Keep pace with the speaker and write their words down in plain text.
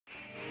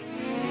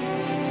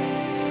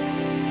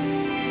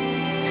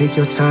Take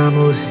your time,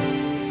 Uzi.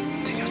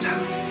 Take your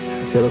time.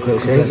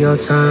 Take your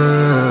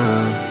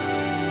time.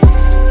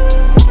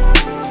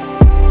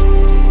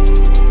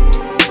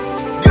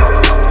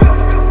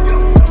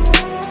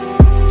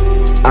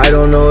 I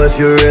don't know if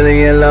you're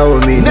really in love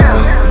with me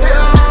now.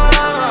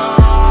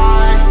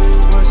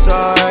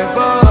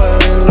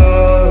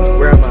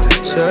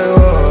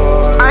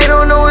 I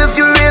don't know if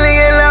you're really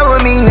in love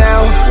with me now.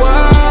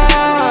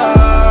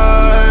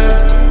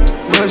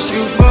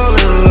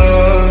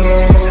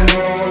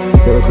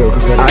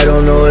 I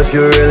don't know if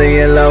you're really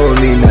in love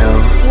with me now.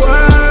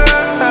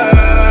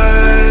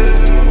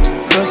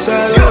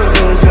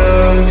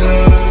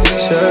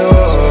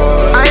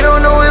 I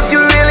don't know if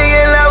you're really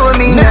in love with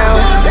me now.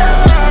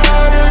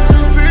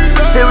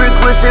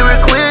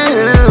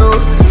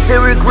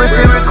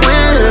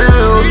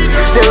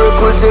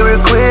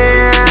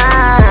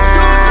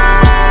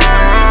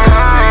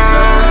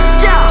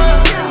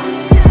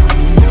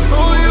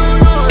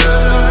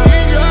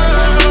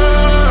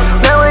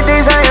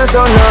 Nowadays I am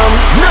so numb.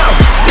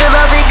 Your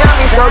love, it got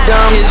me so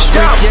dumb.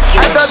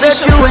 I thought that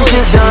you was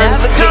just done,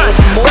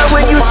 but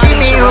when you see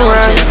me, you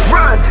run.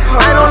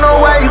 I don't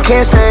know why you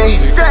can't stay.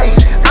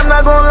 I'm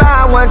not gonna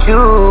lie, I want you.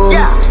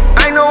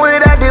 I know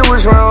what I did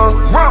was wrong,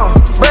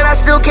 but I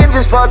still can't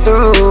just fall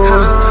through.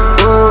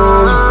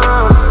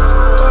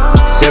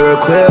 Sarah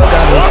Quill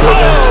got me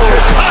tripping.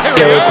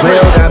 Sarah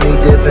Quill got me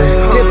dipping.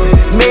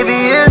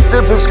 Maybe it's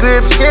the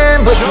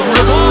prescription, but you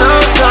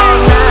look so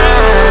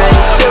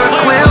nice. Sarah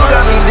Quill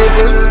got me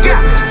dipping.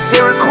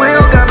 Sarah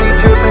Quill got me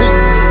dripping.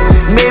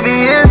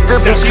 Maybe it's the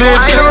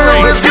prescription. I don't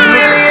know if you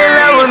really in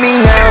love with me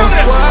now.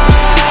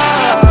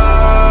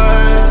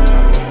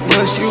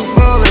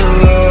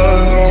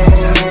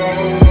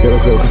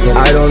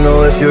 I don't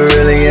know if you're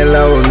really in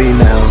love with me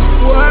now.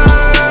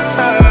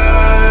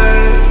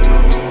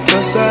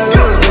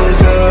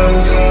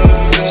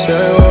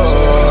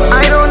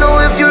 I don't know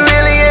if you're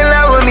really in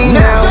love with me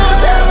now.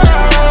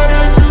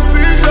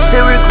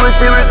 Sarah Quill,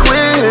 Sarah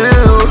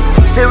Quill,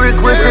 Sarah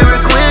Quill, Sarah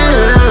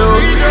Quill,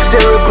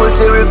 Sarah Quill,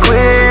 Sarah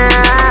Quill.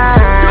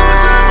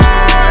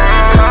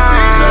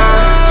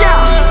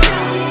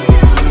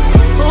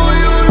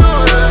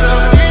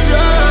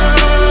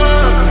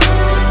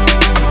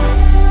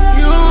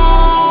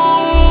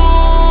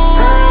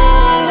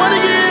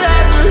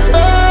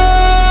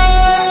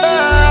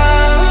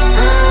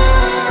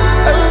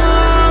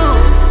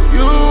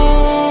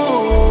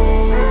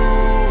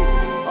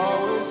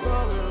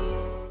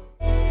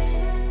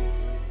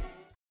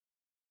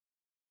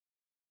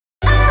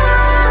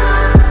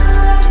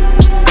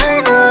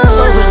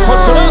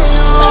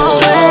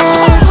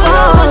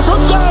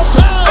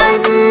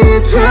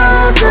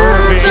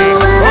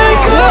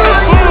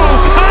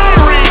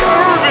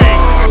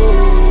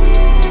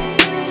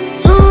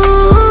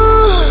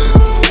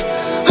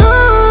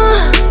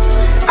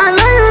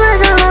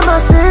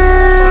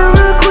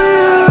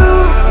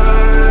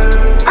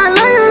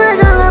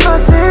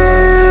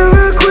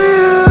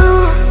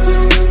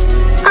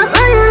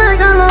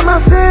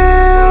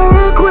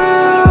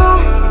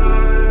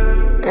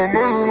 I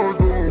know you like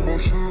that, my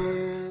shit.